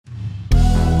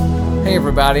Hey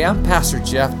everybody, I'm Pastor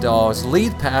Jeff Dawes,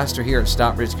 lead pastor here at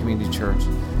Stockbridge Community Church.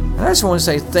 And I just want to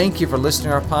say thank you for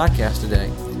listening to our podcast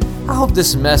today. I hope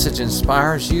this message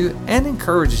inspires you and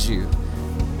encourages you.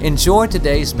 Enjoy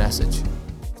today's message.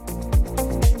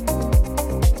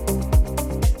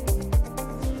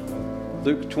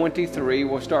 Luke 23,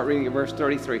 we'll start reading at verse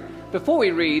 33. Before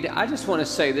we read, I just want to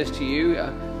say this to you.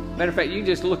 Matter of fact, you can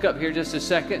just look up here just a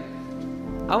second.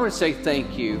 I want to say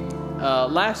thank you.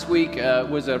 Last week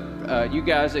was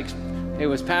it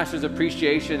was Pastor's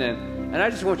Appreciation, and I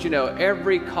just want you to know,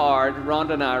 every card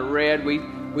Rhonda and I read,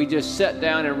 we just sat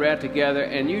down and read together,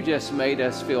 and you just made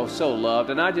us feel so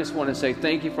loved. And I just want to say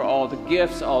thank you for all the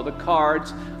gifts, all the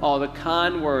cards, all the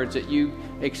kind words that you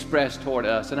expressed toward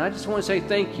us. And I just want to say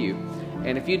thank you.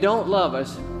 And if you don't love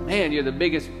us, man, you're the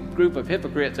biggest group of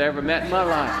hypocrites I ever met in my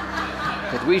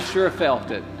life. But we sure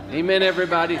felt it. Amen,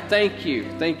 everybody. Thank you.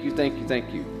 Thank you, thank you,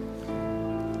 thank you.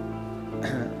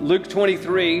 Luke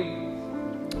 23,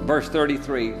 verse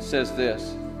 33 says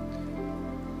this.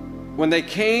 When they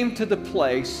came to the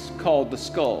place called the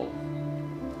Skull,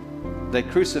 they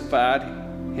crucified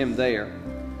him there,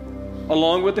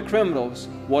 along with the criminals,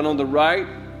 one on the right,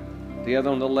 the other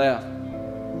on the left.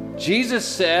 Jesus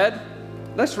said,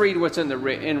 let's read what's in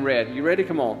red. You ready?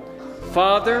 Come on.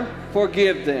 Father,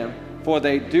 forgive them, for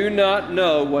they do not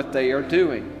know what they are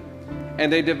doing.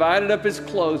 And they divided up his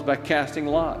clothes by casting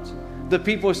lots. The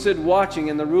people stood watching,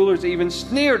 and the rulers even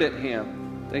sneered at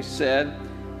him. They said,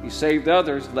 he saved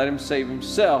others, let him save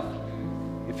himself.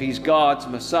 If he's God's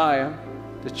Messiah,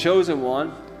 the chosen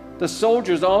one. The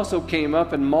soldiers also came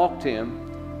up and mocked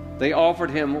him. They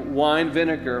offered him wine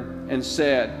vinegar and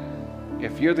said,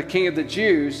 if you're the king of the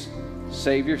Jews,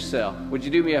 save yourself. Would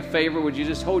you do me a favor? Would you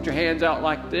just hold your hands out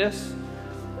like this?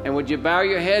 And would you bow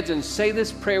your heads and say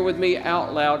this prayer with me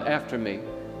out loud after me?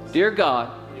 Dear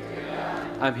God,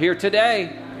 I'm here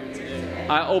today.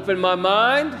 I open my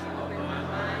mind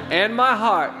and my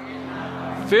heart.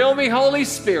 Fill me, Holy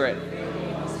Spirit,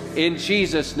 in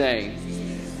Jesus' name.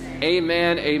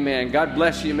 Amen, amen. God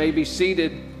bless you. You may be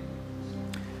seated.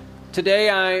 Today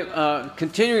I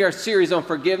continue our series on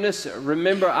forgiveness.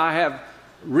 Remember, I have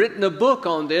written a book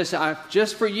on this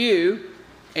just for you.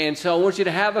 And so I want you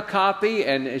to have a copy.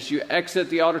 And as you exit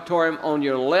the auditorium on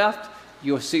your left,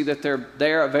 you'll see that they're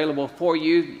there available for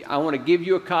you. I want to give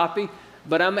you a copy,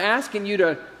 but I'm asking you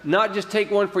to not just take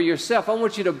one for yourself. I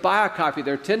want you to buy a copy.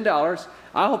 They're $10.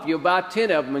 I hope you'll buy 10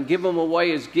 of them and give them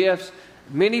away as gifts.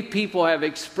 Many people have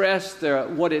expressed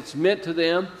what it's meant to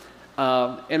them.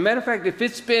 And matter of fact,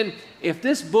 if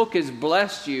this book has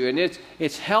blessed you and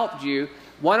it's helped you,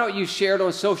 why don't you share it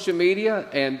on social media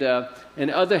and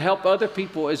help other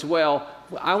people as well?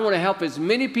 I want to help as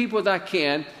many people as I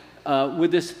can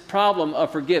with this problem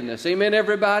of forgiveness. Amen,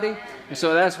 everybody? And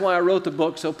so that's why I wrote the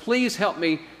book. So please help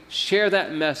me share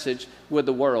that message with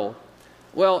the world.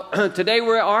 Well, today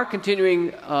we are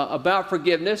continuing about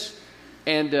forgiveness.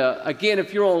 And again,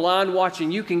 if you're online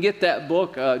watching, you can get that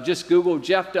book. Just Google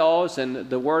Jeff Dawes and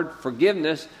the word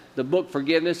forgiveness, the book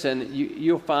Forgiveness, and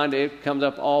you'll find it comes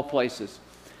up all places.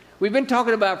 We've been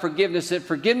talking about forgiveness, that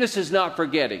forgiveness is not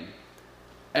forgetting.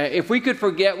 If we could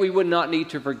forget, we would not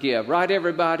need to forgive. Right,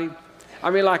 everybody?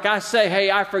 I mean, like I say,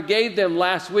 hey, I forgave them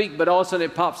last week, but all of a sudden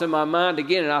it pops in my mind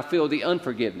again, and I feel the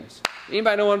unforgiveness.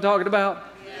 Anybody know what I'm talking about?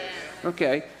 Yes.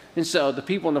 Okay. And so the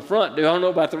people in the front do. I don't know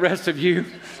about the rest of you.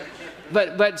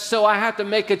 But so I have to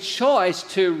make a choice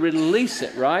to release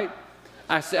it, right?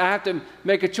 I have to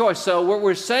make a choice. So what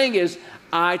we're saying is,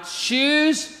 I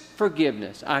choose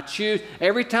forgiveness. I choose.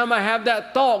 Every time I have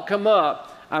that thought come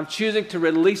up, I'm choosing to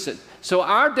release it. So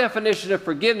our definition of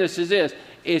forgiveness is this.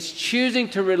 It's choosing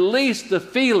to release the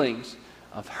feelings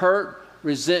of hurt,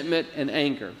 resentment, and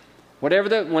anger. When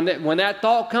that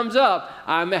thought comes up,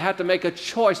 I may have to make a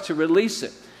choice to release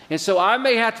it. And so I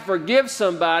may have to forgive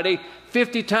somebody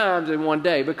 50 times in one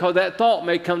day because that thought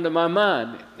may come to my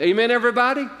mind. Amen,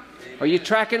 everybody? Amen. Are you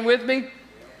tracking with me?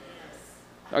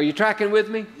 Are you tracking with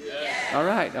me? Yes. All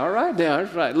right now.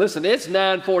 That's right. Listen, it's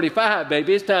 9:45,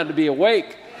 baby. It's time to be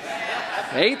awake.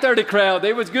 8:30 crowd,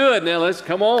 they was good. Now let's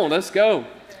go.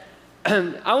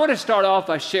 I want to start off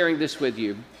by sharing this with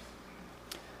you.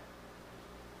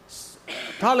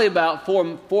 Probably about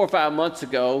 4 or 5 months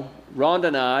ago, Rhonda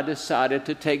and I decided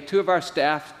to take 2 of our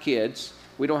staff kids.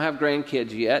 We don't have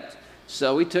grandkids yet,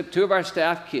 so we took 2 of our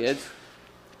staff kids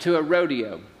to a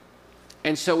rodeo.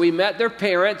 And so we met their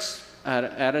parents at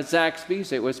a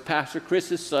Zaxby's. It was Pastor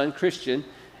Chris's son, Christian,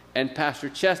 and Pastor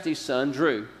Chesty's son,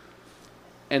 Drew.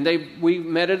 And we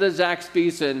met at the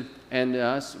Zaxby's, and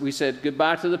we said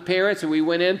goodbye to the parents, and we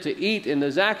went in to eat in the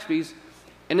Zaxby's.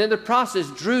 And in the process,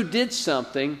 Drew did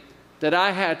something that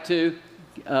I had to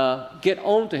get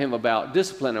on to him about,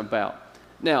 discipline him about.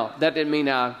 Now, that didn't mean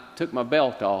I took my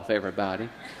belt off, everybody.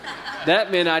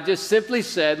 That meant I just simply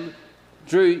said,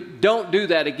 Drew, don't do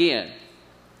that again.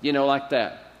 You know, like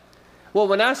that. Well,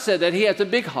 when I said that, he has a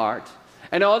big heart.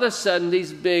 And all of a sudden,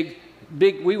 these big,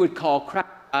 we would call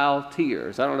crocodile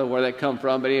tears. I don't know where that come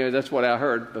from, but anyway, that's what I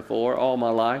heard before all my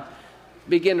life.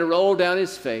 Began to roll down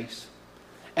his face.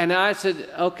 And I said,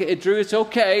 okay, Drew, it's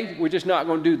okay. We're just not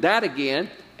going to do that again.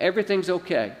 Everything's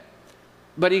okay.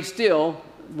 But he still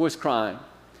was crying.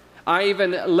 I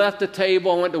even left the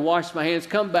table, I went to wash my hands,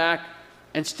 come back,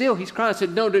 and still he's crying. I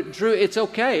said, no, Drew, it's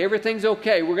okay. Everything's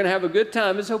okay. We're going to have a good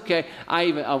time. It's okay.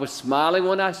 I was smiling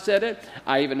when I said it.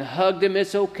 I even hugged him.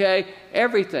 It's okay.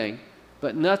 Everything.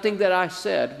 But nothing that I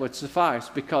said would suffice,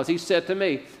 because he said to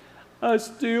me, I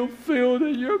still feel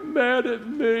that you're mad at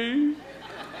me.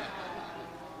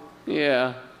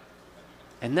 Yeah.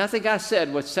 And nothing I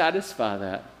said would satisfy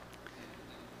that.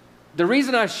 The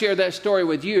reason I share that story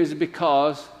with you is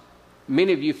because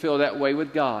many of you feel that way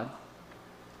with God.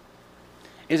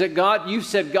 Is that God, you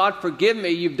said, God, forgive me.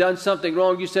 You've done something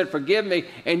wrong. You said, forgive me.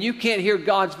 And you can't hear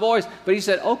God's voice. But he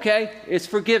said, okay, it's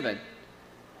forgiven.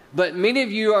 But many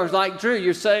of you are like Drew.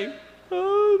 You're saying,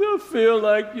 oh, I feel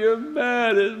like you're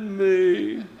mad at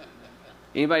me.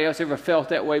 Anybody else ever felt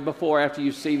that way before after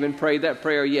you've even prayed that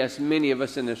prayer? Yes, many of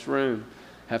us in this room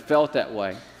have felt that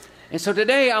way. And so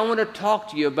today I want to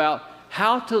talk to you about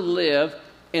how to live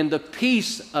in the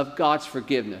peace of God's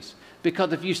forgiveness.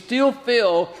 Because if you still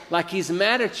feel like he's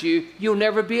mad at you, you'll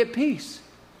never be at peace.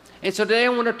 And so today I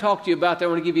want to talk to you about that. I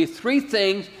want to give you 3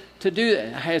 things to do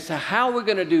that, as to how we're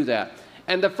going to do that.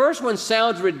 And the first one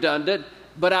sounds redundant,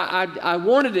 but I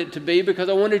wanted it to be because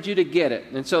I wanted you to get it.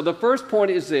 And so the first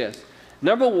point is this.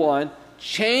 Number 1,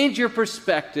 change your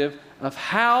perspective of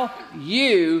how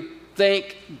you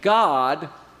think God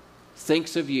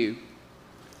thinks of you.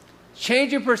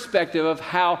 Change your perspective of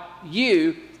how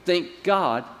you think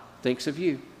God thinks of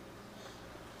you.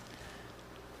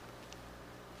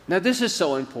 Now, this is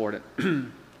so important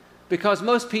because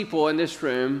most people in this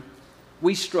room,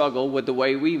 we struggle with the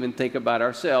way we even think about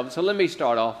ourselves. So let me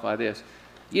start off by this.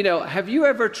 You know, have you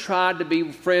ever tried to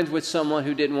be friends with someone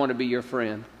who didn't want to be your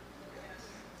friend?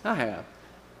 I have.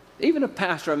 Even a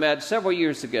pastor I met several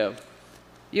years ago.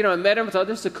 You know, I met him, thought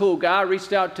this is a cool guy. I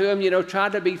reached out to him,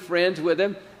 tried to be friends with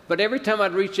him. But every time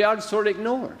I'd reach out, he's sort of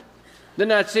ignored.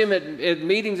 Then I'd see him at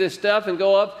meetings and stuff and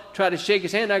go up, try to shake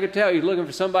his hand. I could tell he was looking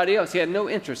for somebody else. He had no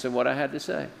interest in what I had to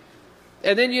say.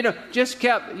 And then, just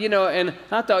kept, and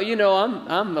I thought,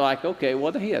 I'm like, okay,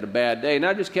 well, he had a bad day. And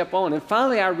I just kept on. And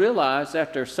finally I realized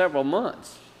after several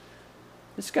months,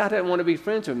 this guy didn't want to be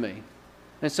friends with me.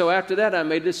 And so after that, I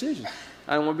made a decision.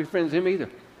 I don't want to be friends with him either.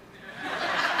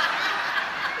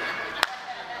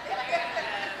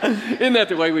 Isn't that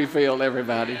the way we feel,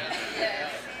 everybody?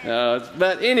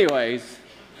 But anyways,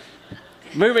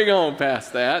 moving on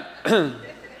past that,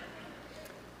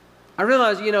 I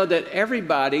realize, that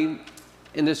everybody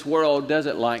in this world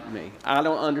doesn't like me. I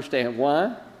don't understand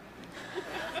why.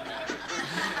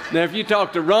 Now, if you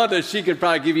talk to Rhonda, she could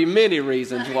probably give you many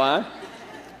reasons why.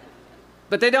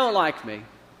 But they don't like me.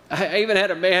 I even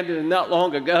had a man not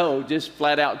long ago just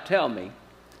flat out tell me,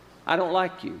 I don't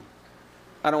like you.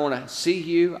 I don't want to see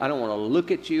you. I don't want to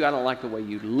look at you. I don't like the way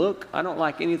you look. I don't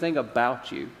like anything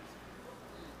about you.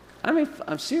 I mean,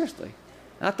 I'm seriously.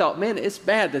 I thought, man, it's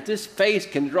bad that this face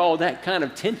can draw that kind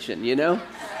of tension,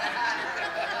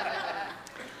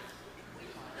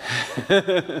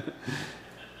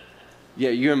 Yeah,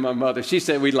 you and my mother. She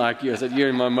said we like you. I said, you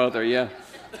and my mother, yeah.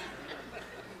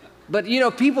 But,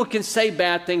 people can say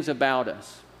bad things about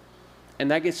us,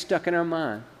 and that gets stuck in our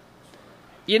mind.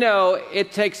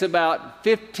 It takes about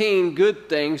 15 good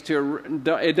things it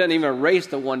doesn't even erase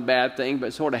the one bad thing,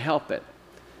 but sort of help it.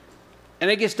 And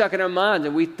it gets stuck in our minds,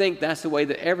 and we think that's the way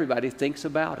that everybody thinks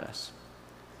about us.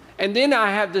 And then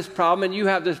I have this problem, and you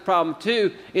have this problem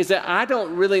too, is that I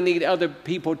don't really need other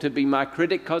people to be my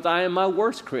critic because I am my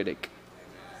worst critic.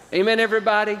 Amen,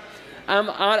 everybody?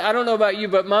 I don't know about you,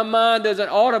 but my mind doesn't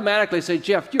automatically say,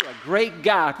 Jeff, you're a great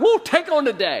guy. Woo, take on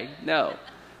today. No.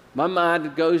 My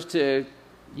mind goes to,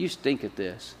 you stink at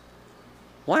this.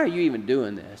 Why are you even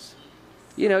doing this?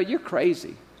 You're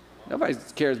crazy. Nobody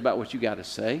cares about what you got to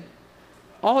say.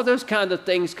 All those kinds of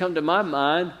things come to my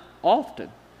mind often.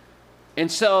 And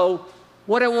so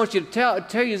what I want you to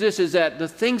tell you this is that the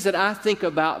things that I think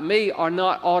about me are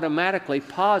not automatically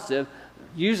positive.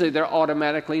 Usually they're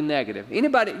automatically negative.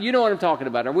 Anybody, you know what I'm talking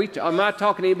about? Am I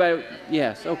talking to anybody?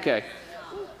 Yes, okay.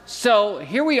 So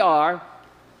here we are.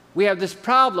 We have this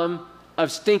problem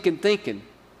of stinking thinking.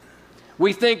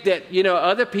 We think that,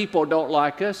 other people don't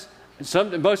like us.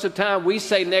 Most of the time we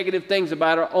say negative things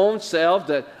about our own selves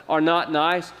that are not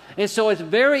nice. And so it's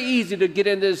very easy to get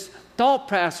into this thought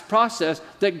process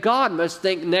that God must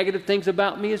think negative things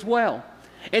about me as well.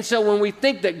 And so when we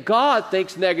think that God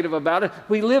thinks negative about it,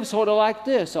 we live sort of like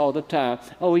this all the time.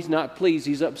 Oh, he's not pleased,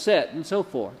 he's upset, and so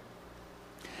forth.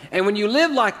 And when you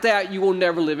live like that, you will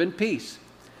never live in peace.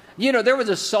 You know, there was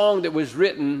a song that was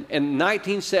written in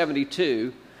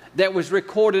 1972 that was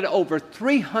recorded over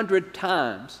 300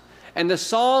 times. And the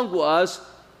song was,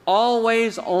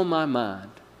 Always on My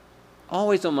Mind.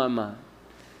 Always on my mind.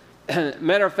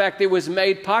 Matter of fact, it was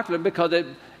made popular because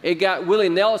it got Willie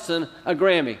Nelson a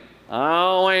Grammy.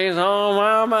 Always on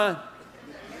my mind.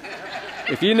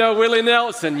 If you know Willie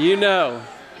Nelson, you know.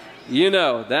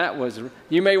 That was,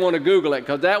 you may want to Google it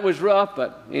because that was rough,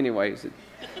 but anyways, you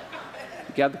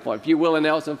got the point. If you're a Willie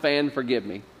Nelson fan, forgive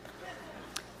me.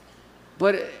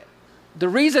 But the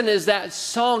reason is that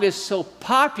song is so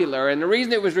popular, and the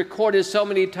reason it was recorded so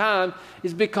many times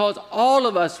is because all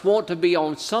of us want to be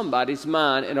on somebody's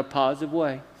mind in a positive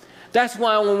way. That's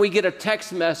why when we get a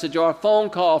text message or a phone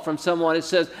call from someone, it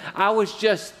says, I was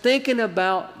just thinking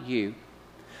about you.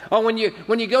 Or when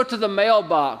you go to the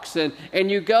mailbox and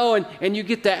you go and you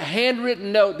get that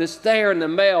handwritten note that's there in the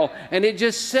mail, and it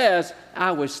just says,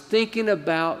 I was thinking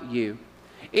about you.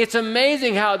 It's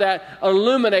amazing how that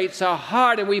illuminates our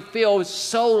heart, and we feel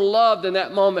so loved in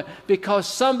that moment because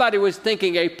somebody was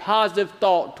thinking a positive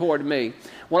thought toward me.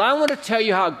 Well, I want to tell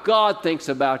you how God thinks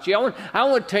about you. I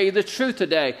want to tell you the truth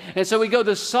today. And so we go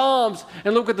to Psalms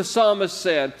and look what the psalmist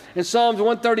said. In Psalms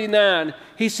 139,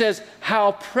 he says,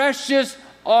 how precious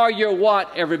are your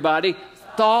what, everybody?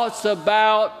 Thoughts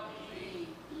about me.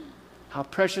 How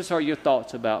precious are your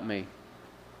thoughts about me?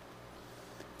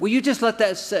 Will you just let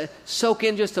that soak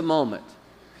in just a moment?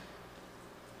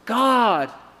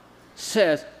 God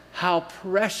says how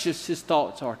precious his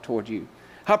thoughts are toward you.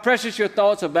 How precious your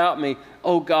thoughts about me,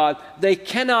 oh God. They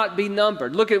cannot be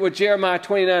numbered. Look at what Jeremiah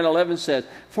 29:11 says.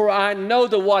 For I know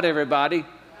the what, everybody?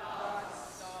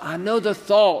 I know the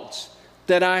thoughts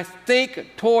that I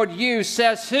think toward you,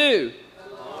 says who?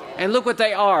 And look what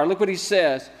they are. Look what he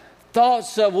says.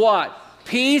 Thoughts of what?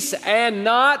 Peace and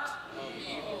not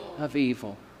of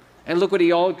evil. And look what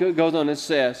he all goes on and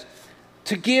says.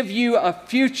 To give you a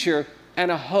future and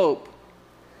a hope.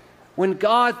 When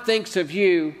God thinks of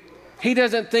you, he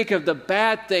doesn't think of the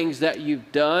bad things that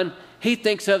you've done. He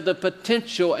thinks of the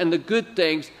potential and the good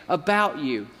things about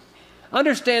you.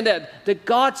 Understand that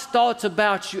God's thoughts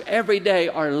about you every day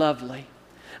are lovely.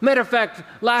 Matter of fact,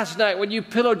 last night when you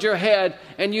pillowed your head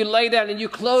and you lay down and you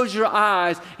closed your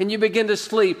eyes and you begin to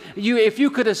sleep, if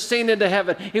you could have seen into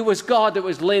heaven, it was God that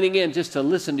was leaning in just to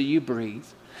listen to you breathe.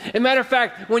 As a matter of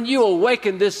fact, when you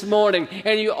awakened this morning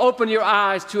and you opened your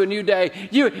eyes to a new day,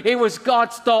 it was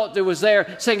God's thought that was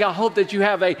there saying, I hope that you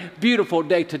have a beautiful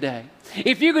day today.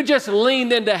 If you could just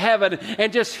lean into heaven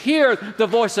and just hear the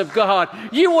voice of God,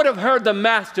 you would have heard the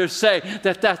Master say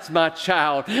that that's my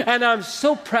child. And I'm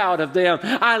so proud of them.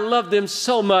 I love them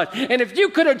so much. And if you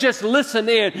could have just listened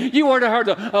in, you would have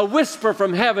heard a whisper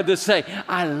from heaven to say,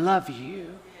 I love you.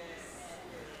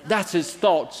 That's his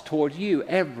thoughts toward you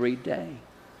every day.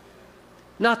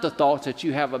 Not the thoughts that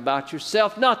you have about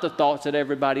yourself, not the thoughts that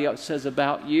everybody else says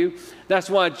about you. That's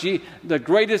why the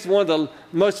greatest, one of the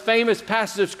most famous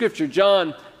passages of Scripture,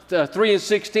 John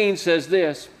 3:16 says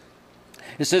this.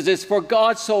 It says this, for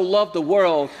God so loved the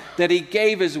world that he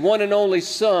gave his one and only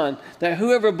Son, that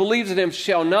whoever believes in him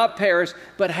shall not perish,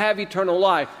 but have eternal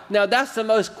life. Now that's the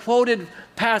most quoted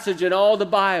passage in all the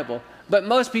Bible. But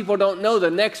most people don't know the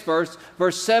next verse,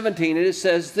 verse 17, and it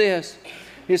says this.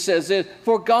 It says this,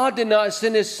 for God did not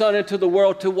send his Son into the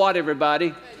world to what,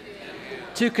 everybody?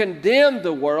 To condemn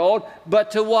the world,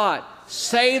 but to what?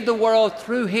 Save the world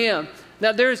through him.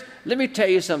 Now let me tell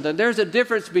you something. There's a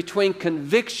difference between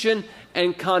conviction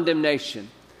and condemnation.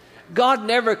 God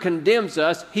never condemns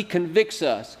us, he convicts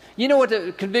us. You know what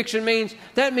the conviction means?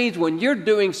 That means when you're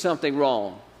doing something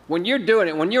wrong. When you're doing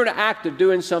it, when you're in an act of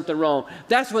doing something wrong,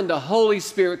 that's when the Holy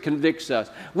Spirit convicts us.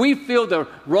 We feel the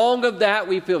wrong of that,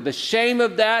 we feel the shame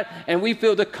of that, and we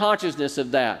feel the consciousness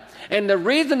of that. And the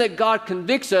reason that God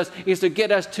convicts us is to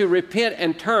get us to repent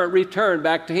and return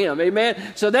back to him. Amen?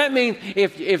 So that means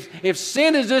if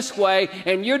sin is this way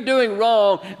and you're doing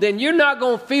wrong, then you're not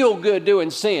going to feel good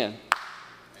doing sin. Amen.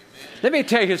 Let me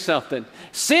tell you something.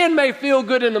 Sin may feel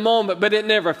good in the moment, but it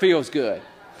never feels good.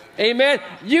 Amen.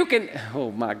 You can,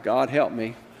 oh my God, help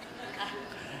me.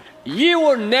 You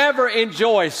will never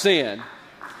enjoy sin.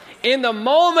 In the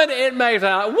moment it may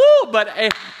sound, woo, but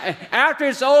after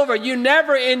it's over, you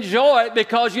never enjoy it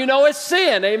because you know it's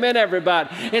sin. Amen, everybody.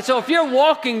 And so if you're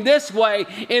walking this way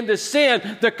into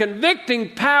sin, the convicting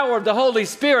power of the Holy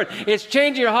Spirit is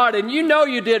changing your heart, and you know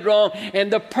you did wrong.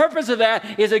 And the purpose of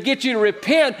that is to get you to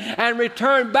repent and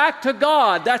return back to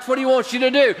God. That's what He wants you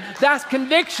to do. That's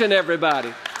conviction,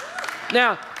 everybody.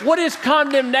 Now, what is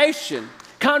condemnation?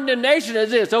 Condemnation is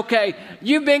this. Okay,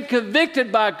 you've been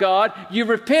convicted by God, you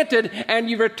repented, and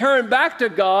you returned back to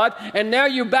God, and now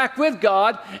you're back with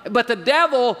God, but the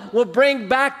devil will bring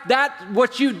back that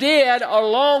what you did a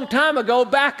long time ago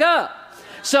back up.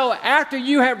 So after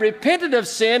you have repented of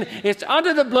sin, it's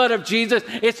under the blood of Jesus.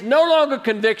 It's no longer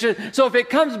conviction. So if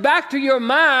it comes back to your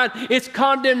mind, it's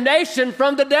condemnation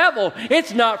from the devil.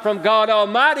 It's not from God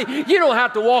Almighty. You don't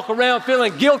have to walk around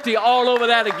feeling guilty all over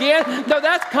that again. No,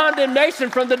 that's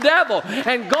condemnation from the devil.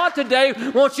 And God today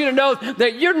wants you to know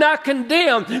that you're not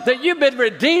condemned, that you've been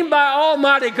redeemed by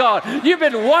Almighty God. You've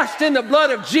been washed in the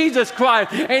blood of Jesus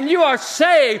Christ, and you are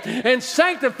saved and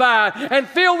sanctified and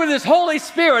filled with His Holy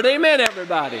Spirit. Amen,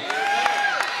 everybody.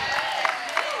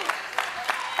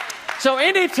 So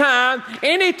anytime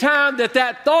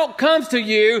that thought comes to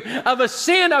you of a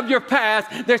sin of your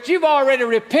past that you've already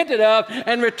repented of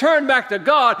and returned back to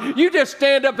God, you just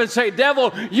stand up and say,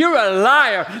 devil, you're a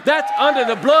liar. That's under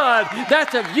the blood.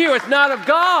 That's of you. It's not of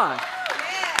God.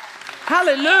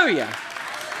 Hallelujah.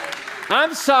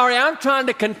 I'm sorry. I'm trying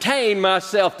to contain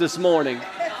myself this morning.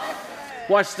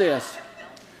 Watch this.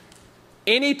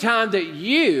 Anytime that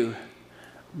you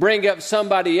bring up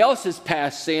somebody else's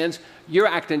past sins, you're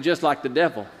acting just like the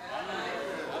devil.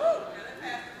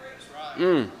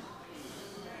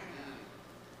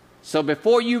 So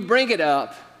before you bring it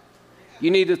up,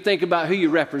 you need to think about who you're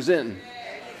representing.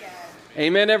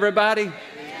 Amen, everybody?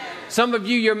 Some of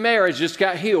you, your marriage just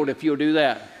got healed if you'll do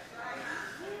that.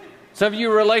 Some of you,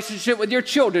 your relationship with your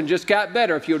children just got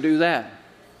better if you'll do that.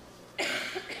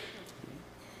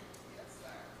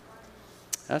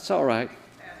 That's all right.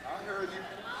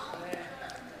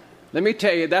 Let me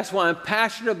tell you, that's why I'm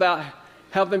passionate about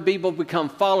helping people become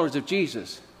followers of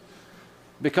Jesus.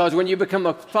 Because when you become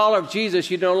a follower of Jesus,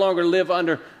 you no longer live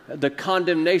under the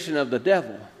condemnation of the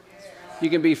devil. You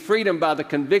can be freedom by the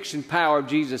conviction power of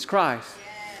Jesus Christ.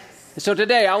 And so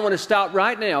today, I want to stop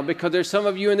right now because there's some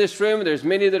of you in this room, and there's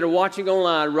many that are watching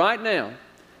online right now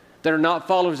that are not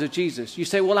followers of Jesus. You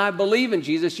say, well, I believe in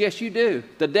Jesus. Yes, you do.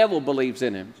 The devil believes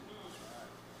in Him.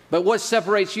 But what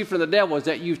separates you from the devil is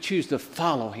that you choose to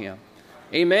follow Him.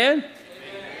 Amen? Amen?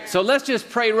 So let's just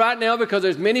pray right now because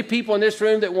there's many people in this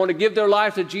room that want to give their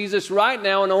life to Jesus right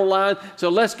now and online. So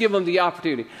let's give them the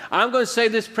opportunity. I'm going to say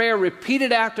this prayer, repeat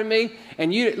it after me.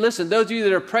 And you listen, those of you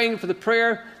that are praying for the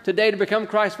prayer today to become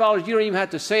Christ followers, you don't even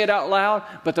have to say it out loud,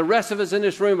 but the rest of us in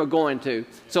this room are going to.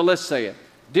 So let's say it.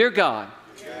 Dear God,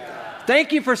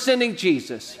 thank you for sending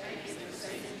Jesus.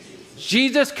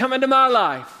 Jesus, come into my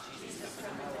life.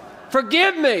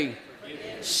 Forgive me,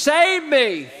 save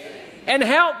me, and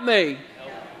help me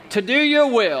to do your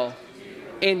will.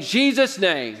 In Jesus'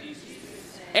 name.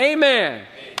 Amen.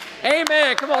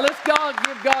 Amen. Come on, let's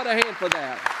give God a hand for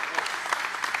that.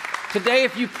 Today,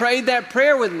 if you prayed that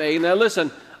prayer with me, now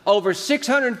listen, over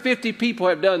 650 people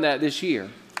have done that this year.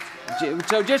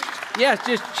 So just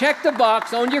check the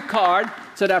box on your card.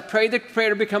 Said, I prayed the prayer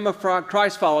to become a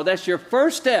Christ follower. That's your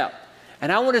first step.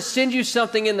 And I want to send you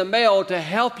something in the mail to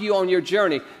help you on your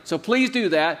journey. So please do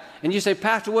that. And you say,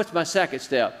 Pastor, what's my second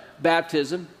step?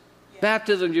 Baptism.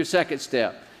 Baptism is your second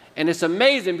step. And it's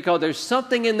amazing because there's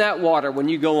something in that water when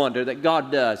you go under that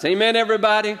God does. Amen,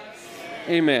 everybody?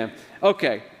 Amen.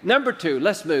 Okay, number 2.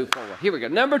 Let's move forward. Here we go.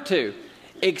 Number 2.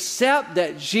 Accept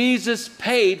that Jesus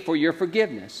paid for your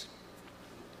forgiveness.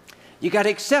 You got to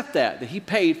accept that He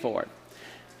paid for it.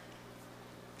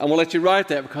 I'm going to let you write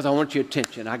that because I want your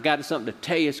attention. I got something to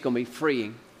tell you. It's going to be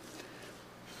freeing.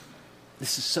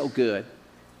 This is so good.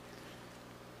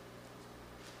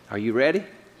 Are you ready?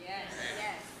 Yes.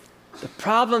 The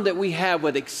problem that we have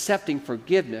with accepting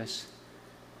forgiveness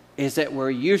is that we're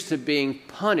used to being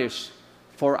punished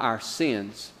for our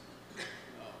sins.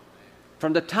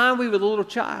 From the time we were a little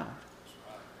child.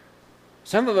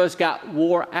 Some of us got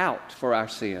wore out for our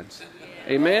sins.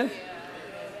 Amen?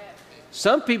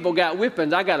 Some people got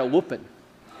whippings. I got a whooping.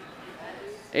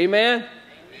 Amen?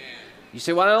 You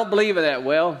say, well, I don't believe in that.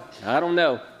 Well, I don't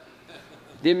know.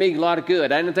 Didn't make a lot of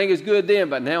good. I didn't think it was good then,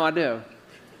 but now I do.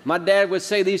 My dad would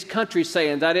say these country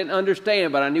sayings I didn't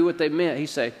understand, but I knew what they meant. He'd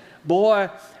say, boy,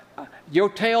 your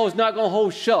tail is not going to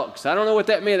hold shucks. I don't know what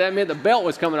that meant. That meant the belt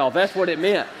was coming off. That's what it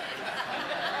meant.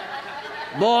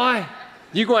 Boy,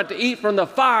 you're going to have to eat from the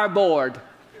fireboard.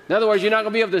 In other words, you're not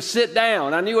going to be able to sit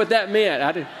down. I knew what that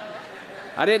meant.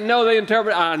 I didn't know the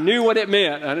interpretation. I knew what it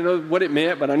meant. I didn't know what it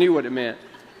meant, but I knew what it meant.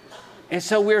 And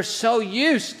so we're so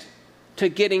used to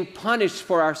getting punished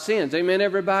for our sins. Amen,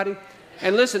 everybody?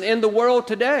 And listen, in the world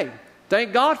today,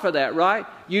 thank God for that, right?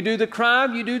 You do the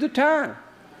crime, you do the time.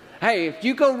 Hey, if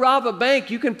you go rob a bank,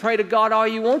 you can pray to God all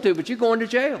you want to, but you're going to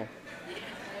jail.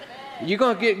 You're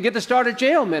going to get to start a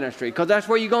jail ministry because that's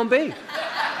where you're going to be.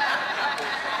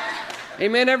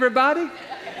 Amen, everybody?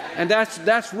 And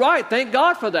that's right. Thank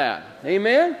God for that.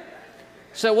 Amen?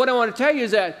 So what I want to tell you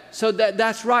is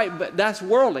that's right, but that's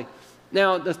worldly.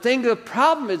 Now, the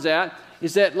problem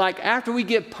is that like after we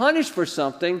get punished for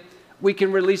something, we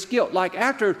can release guilt. Like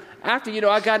after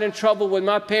I got in trouble with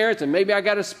my parents and maybe I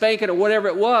got a spanking or whatever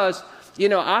it was,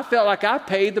 I felt like I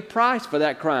paid the price for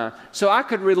that crime. So I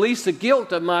could release the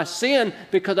guilt of my sin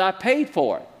because I paid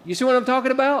for it. You see what I'm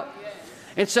talking about? Yes.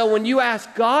 And so when you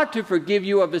ask God to forgive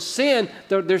you of a sin,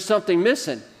 there's something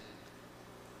missing.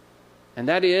 And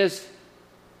that is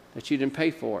that you didn't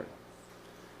pay for it.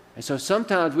 And so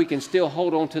sometimes we can still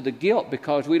hold on to the guilt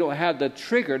because we don't have the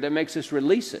trigger that makes us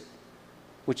release it,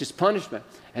 which is punishment.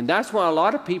 And that's why a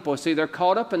lot of people, see, they're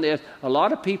caught up in this. A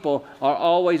lot of people are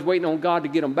always waiting on God to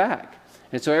get them back.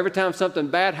 And so every time something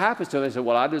bad happens to them, they say,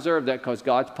 well, I deserve that because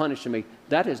God's punishing me.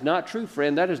 That is not true,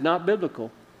 friend. That is not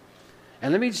biblical.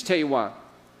 And let me just tell you why.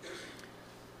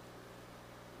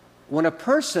 When a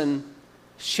person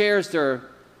is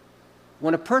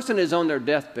on their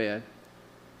deathbed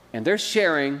and they're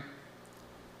sharing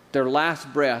their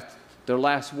last breath, their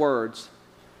last words,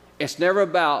 it's never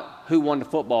about who won the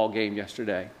football game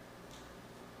yesterday.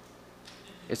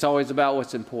 It's always about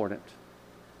what's important.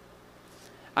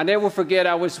 I never forget,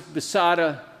 I was beside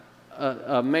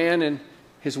a man and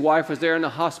his wife was there in the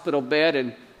hospital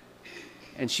bed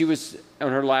and she was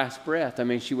on her last breath. I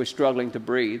mean, she was struggling to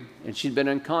breathe and she'd been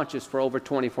unconscious for over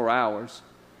 24 hours.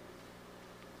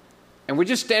 And we're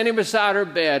just standing beside her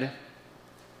bed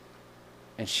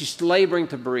and she's laboring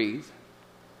to breathe.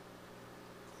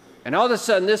 And all of a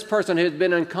sudden, this person who had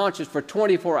been unconscious for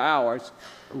 24 hours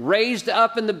raised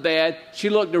up in the bed. She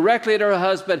looked directly at her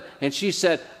husband and she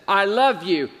said, I love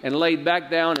you, and laid back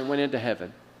down and went into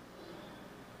heaven.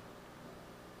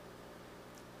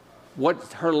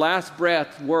 What her last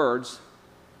breath words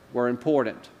were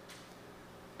important.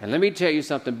 And let me tell you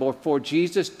something. Before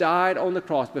Jesus died on the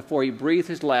cross, before he breathed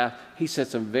his last, he said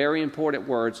some very important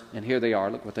words, and here they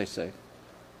are. Look what they say.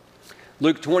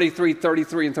 Luke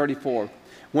 23:33 and 34.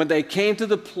 When they came to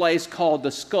the place called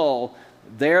the Skull,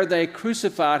 there they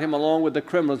crucified him along with the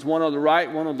criminals, one on the right,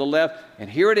 one on the left. And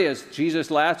here it is, Jesus'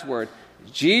 last word.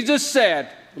 Jesus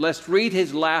said, let's read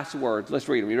his last words. Let's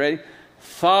read them. You ready?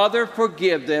 Father,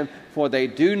 forgive them, for they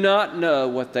do not know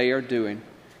what they are doing.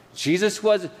 Jesus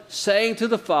was saying to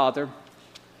the Father,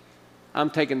 I'm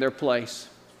taking their place.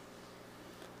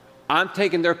 I'm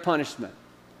taking their punishment.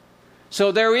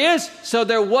 So there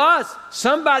was,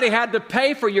 somebody had to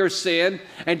pay for your sin.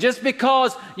 And just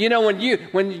because, when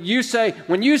you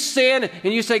sin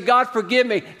and you say, God, forgive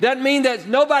me, doesn't mean that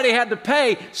nobody had to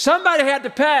pay. Somebody had to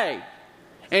pay.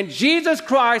 And Jesus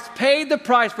Christ paid the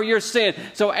price for your sin.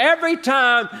 So every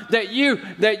time that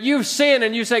you sin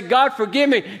and you say, God, forgive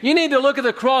me, you need to look at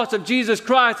the cross of Jesus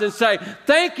Christ and say,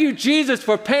 thank you, Jesus,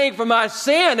 for paying for my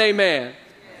sin. Amen.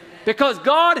 Because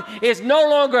God is no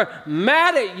longer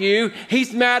mad at you.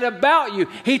 He's mad about you.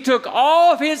 He took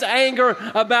all of his anger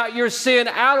about your sin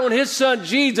out on his son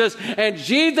Jesus, and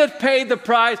Jesus paid the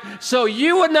price so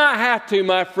you would not have to,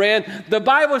 my friend. The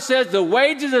Bible says the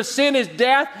wages of sin is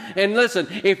death. And listen,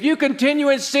 if you continue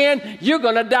in sin, you're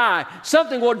going to die.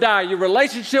 Something will die. Your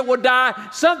relationship will die.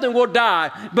 Something will die.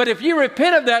 But if you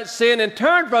repent of that sin and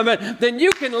turn from it, then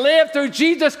you can live through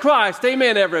Jesus Christ.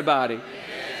 Amen, everybody.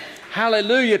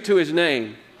 Hallelujah to his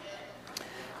name.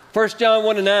 1 John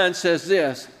 1:9 says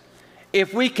this.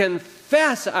 If we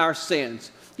confess our sins.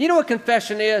 You know what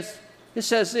confession is? It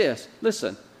says this.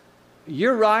 Listen,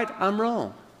 you're right, I'm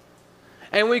wrong.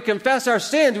 And we confess our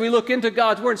sins. We look into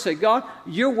God's word and say, God,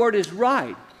 your word is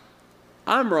right.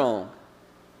 I'm wrong.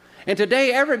 And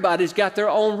today everybody's got their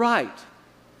own right.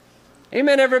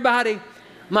 Amen, everybody?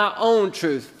 My own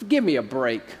truth. Give me a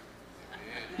break.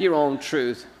 Your own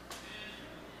truth.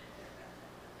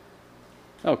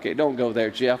 Okay, don't go there,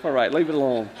 Jeff. All right, leave it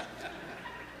alone.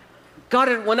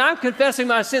 God, when I'm confessing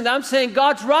my sins, I'm saying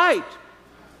God's right.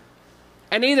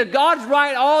 And either God's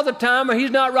right all the time or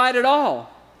he's not right at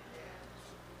all.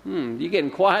 You're getting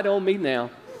quiet on me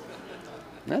now.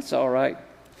 That's all right.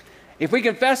 If we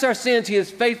confess our sins, he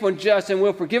is faithful and just and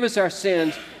will forgive us our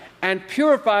sins and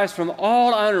purify us from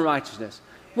all unrighteousness.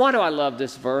 Why do I love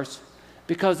this verse?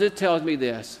 Because it tells me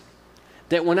this,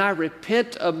 that when I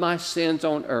repent of my sins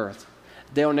on earth,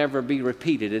 they'll never be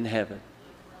repeated in heaven.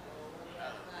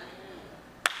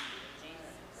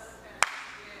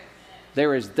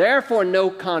 There is therefore no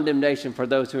condemnation for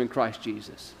those who are in Christ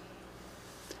Jesus.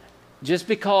 Just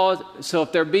because, so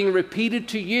if they're being repeated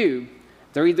to you,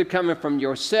 they're either coming from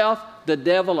yourself, the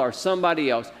devil, or somebody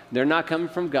else. They're not coming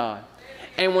from God.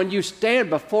 And when you stand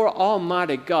before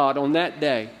Almighty God on that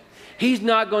day, He's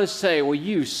not going to say, well,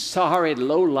 you sorry,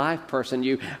 low-life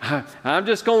person, I'm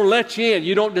just going to let you in.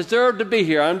 You don't deserve to be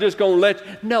here. I'm just going to let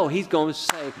you. No, He's going to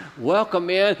say, welcome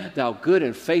in, thou good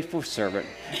and faithful servant.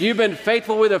 You've been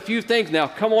faithful with a few things. Now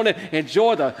come on in,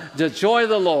 enjoy the joy of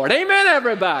the Lord. Amen,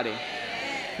 everybody.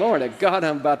 Glory to God,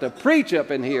 I'm about to preach up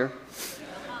in here.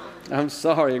 I'm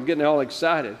sorry, I'm getting all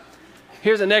excited.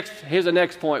 Here's the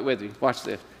next point with you. Watch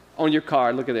this. On your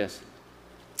card, look at this.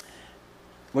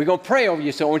 We're going to pray over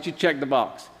you, so I want you to check the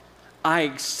box. I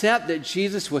accept that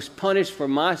Jesus was punished for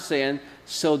my sin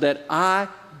so that I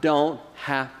don't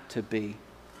have to be.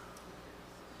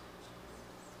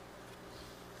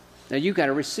 Now, you got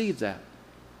to receive that.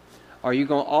 Or you're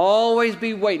going to always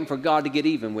be waiting for God to get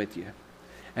even with you.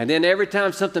 And then every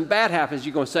time something bad happens,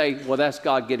 you're going to say, well, that's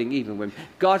God getting even with me.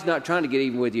 God's not trying to get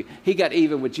even with you. He got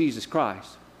even with Jesus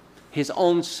Christ. His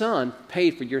own Son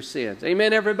paid for your sins.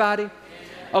 Amen, everybody? Amen.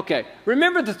 Okay,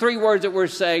 remember the three words that we're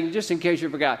saying, just in case you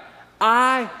forgot.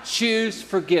 I choose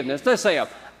forgiveness. Let's say it.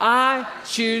 I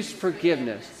choose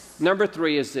forgiveness. Number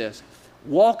 3 is this.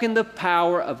 Walk in the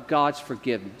power of God's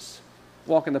forgiveness.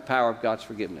 Walk in the power of God's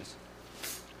forgiveness.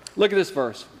 Look at this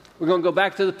verse. We're going to go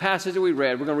back to the passage that we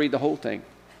read. We're going to read the whole thing.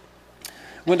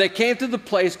 When they came to the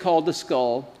place called the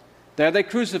Skull, there they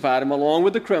crucified him along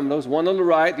with the criminals, one on the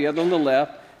right, the other on the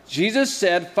left. Jesus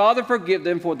said, Father, forgive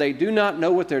them, for they do not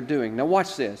know what they're doing. Now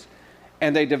watch this.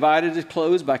 And they divided his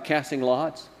clothes by casting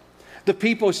lots. The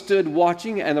people stood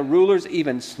watching, and the rulers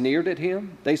even sneered at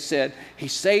him. They said, He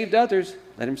saved others,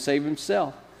 let him save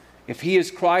himself. If he is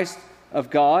Christ of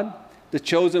God, the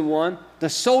chosen one, the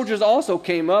soldiers also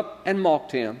came up and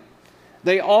mocked him.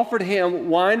 They offered him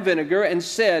wine vinegar and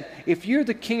said, If you're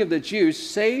the king of the Jews,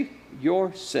 save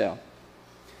yourself.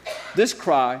 This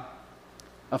cry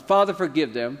of Father,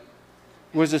 forgive them,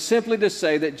 was simply to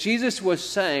say that Jesus was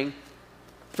saying,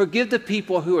 forgive the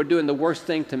people who are doing the worst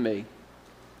thing to me.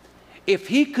 If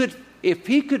he could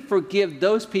forgive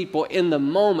those people in the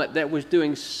moment that was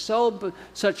doing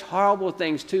such horrible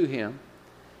things to him,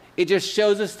 it just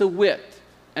shows us the width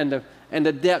and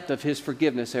the depth of his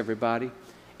forgiveness, everybody.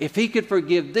 If he could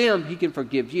forgive them, he can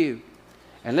forgive you.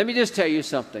 And let me just tell you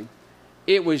something.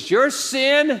 It was your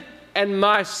sin and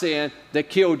my sin that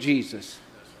killed Jesus.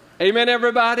 Amen,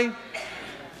 everybody?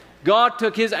 God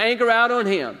took his anger out on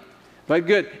him. But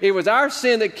good, it was our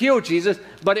sin that killed Jesus,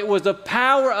 but it was the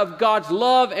power of God's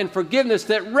love and forgiveness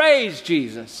that raised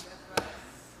Jesus.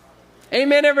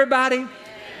 Amen, everybody?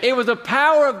 It was the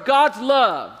power of God's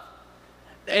love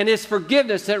and his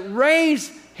forgiveness that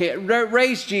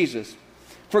raised Jesus.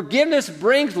 Forgiveness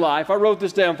brings life. I wrote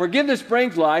this down. Forgiveness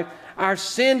brings life. Our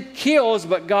sin kills,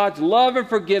 but God's love and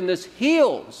forgiveness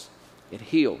heals. It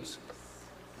heals.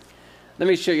 Let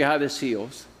me show you how this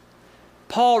heals.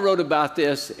 Paul wrote about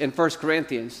this in 1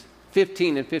 Corinthians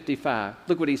 15 and 55.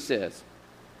 Look what he says.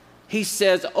 He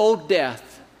says, O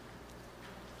death,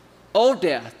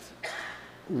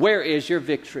 where is your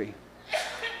victory?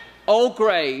 O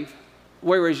grave,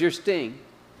 where is your sting?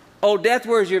 O death,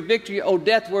 where is your victory? O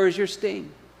death, where is your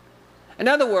sting? In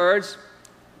other words,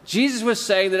 Jesus was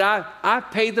saying that I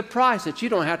paid the price, that you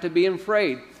don't have to be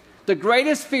afraid. The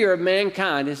greatest fear of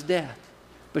mankind is death.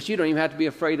 But you don't even have to be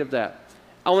afraid of that.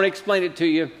 I want to explain it to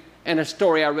you in a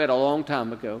story I read a long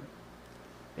time ago.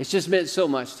 It's just meant so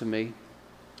much to me.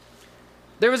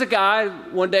 There was a guy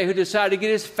one day who decided to get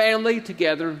his family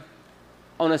together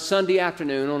on a Sunday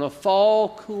afternoon on a fall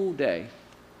cool day.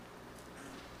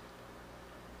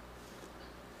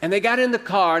 And they got in the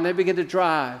car and they began to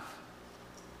drive.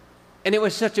 And it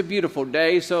was such a beautiful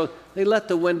day, so they let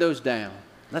the windows down,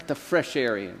 let the fresh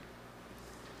air in.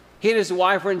 He and his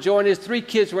wife were enjoying, his 3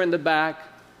 kids were in the back.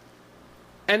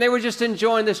 And they were just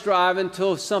enjoying this drive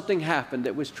until something happened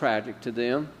that was tragic to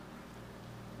them.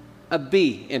 A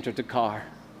bee entered the car.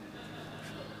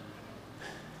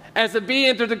 As the bee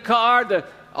entered the car,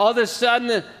 all of a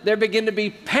sudden there began to be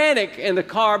panic in the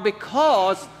car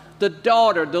because the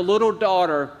little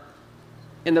daughter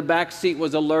in the back seat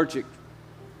was allergic.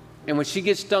 And when she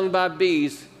gets stung by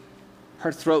bees,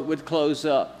 her throat would close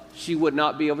up. She would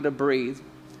not be able to breathe.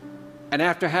 And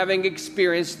after having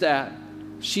experienced that,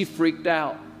 she freaked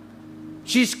out.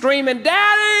 She's screaming,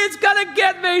 Daddy, it's going to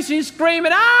get me. She's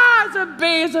screaming, it's a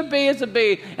bee, it's a bee, it's a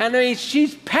bee. And I mean,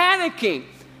 she's panicking.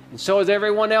 And so is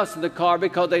everyone else in the car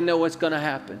because they know what's going to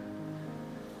happen.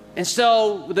 And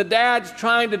so the dad's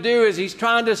trying to do is he's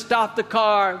trying to stop the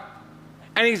car.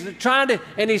 And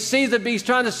he sees the bee, he's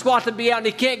trying to swat the bee out, and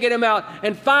he can't get him out.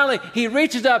 And finally, he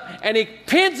reaches up and he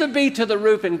pins the bee to the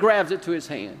roof and grabs it to his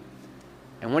hand.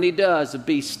 And when he does, the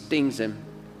bee stings him,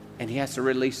 and he has to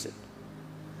release it.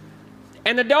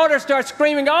 And the daughter starts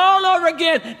screaming all over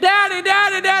again, "Daddy,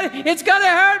 Daddy, Daddy, it's going to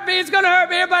hurt me, it's going to hurt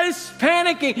me." Everybody's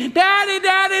panicking, "Daddy,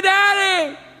 Daddy,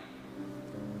 Daddy."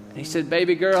 And he said,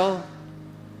 "Baby girl,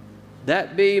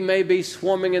 that bee may be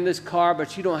swarming in this car,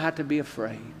 but you don't have to be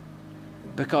afraid.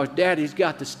 Because Daddy's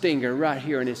got the stinger right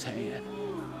here in his hand."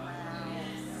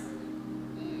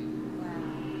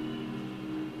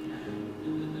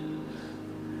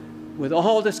 With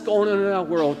all that's going on in our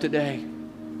world today,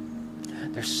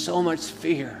 there's so much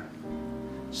fear.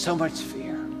 So much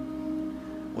fear.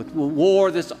 With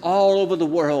war that's all over the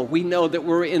world, we know that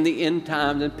we're in the end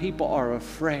times and people are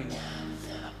afraid.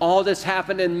 All that's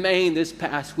happened in Maine this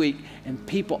past week, and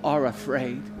people are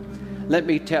afraid. Let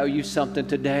me tell you something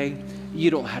today. You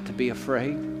don't have to be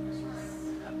afraid.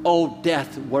 Oh,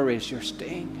 death, where is your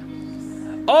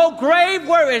sting? Oh, grave,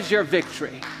 where is your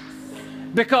victory?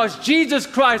 Because Jesus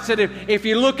Christ said, if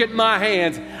you look at my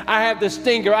hands, I have the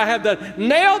stinger. I have the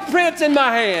nail prints in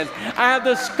my hands. I have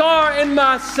the scar in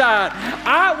my side.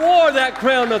 I wore that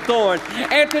crown of thorns.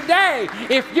 And today,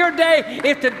 if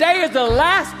today is the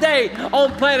last day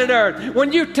on planet Earth,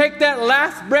 when you take that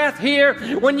last breath here,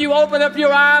 when you open up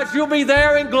your eyes, you'll be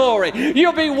there in glory.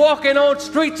 You'll be walking on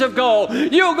streets of gold.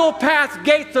 You'll go past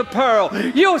gates of pearl.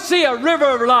 You'll see a river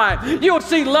of life. You'll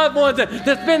see loved ones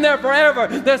that's been there forever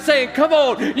that's saying, "Come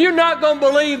on, you're not going to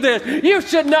believe this. You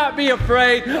should not be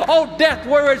afraid. Oh, death,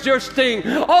 where is your sting?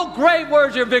 Oh, grave, where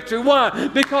is your victory?" Why?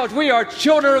 Because we are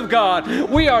children of God.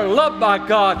 We are loved by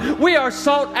God. We are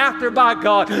sought after by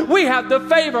God. We have the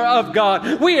favor of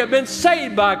God. We have been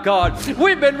saved by God.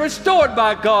 We've been restored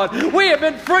by God. We have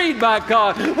been freed by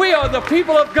God. We are the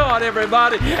people of God,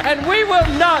 everybody. And we will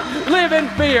not live in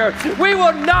fear. We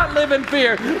will not live in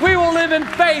fear. We will live in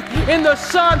faith in the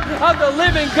Son of the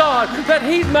living God, that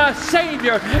He's my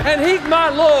Savior, and He's my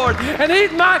Lord, and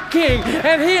He's my King,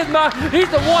 and He's my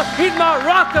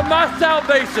rock of my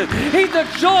salvation. He's the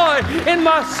joy in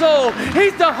my soul.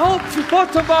 He's the hope for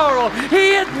tomorrow.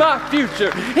 He is my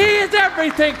future. He is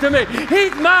everything to me.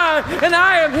 He's mine, and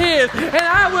I am His, and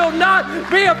I will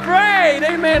not be afraid.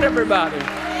 Amen, everybody.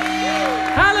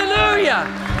 Hallelujah.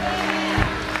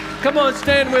 Come on,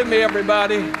 stand with me,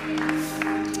 everybody.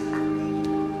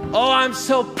 Oh, I'm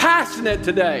so passionate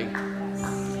today.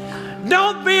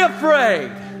 Don't be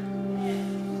afraid.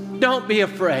 Don't be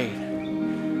afraid.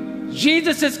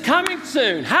 Jesus is coming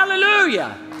soon.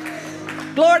 Hallelujah.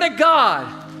 Glory to God.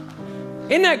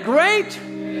 Isn't that great?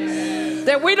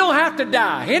 That we don't have to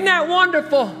die. Isn't that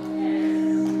wonderful?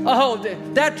 Oh,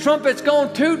 that trumpet's going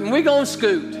to toot and we're going to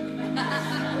scoot.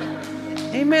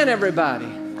 Amen, everybody.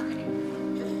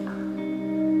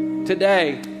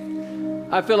 Today,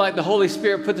 I feel like the Holy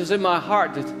Spirit put this in my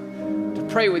heart to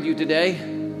pray with you today.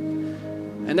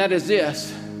 And that is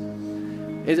this,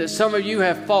 is that some of you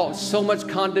have fought so much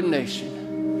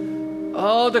condemnation.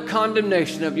 Oh, the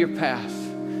condemnation of your past.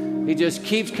 It just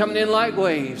keeps coming in like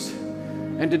waves.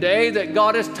 And today that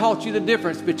God has taught you the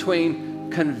difference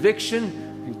between conviction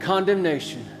and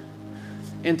condemnation.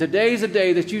 And today's the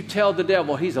day that you tell the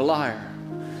devil he's a liar.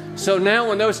 So now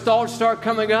when those thoughts start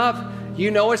coming up, you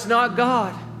know it's not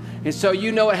God. And so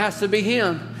you know it has to be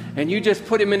Him. And you just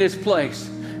put Him in His place.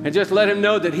 And just let Him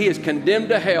know that He is condemned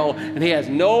to hell and He has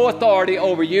no authority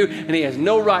over you and He has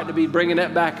no right to be bringing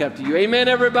that back up to you. Amen,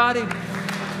 everybody?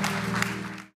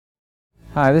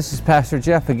 Hi, this is Pastor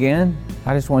Jeff again.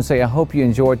 I just want to say I hope you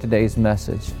enjoyed today's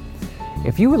message.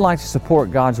 If you would like to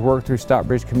support God's work through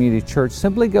Stockbridge Community Church,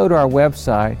 simply go to our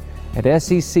website at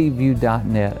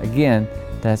seccview.net. Again,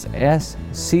 that's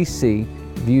seccview.net,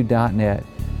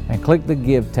 and click the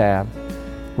Give tab.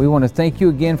 We want to thank you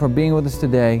again for being with us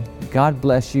today. God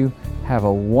bless you. Have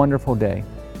a wonderful day.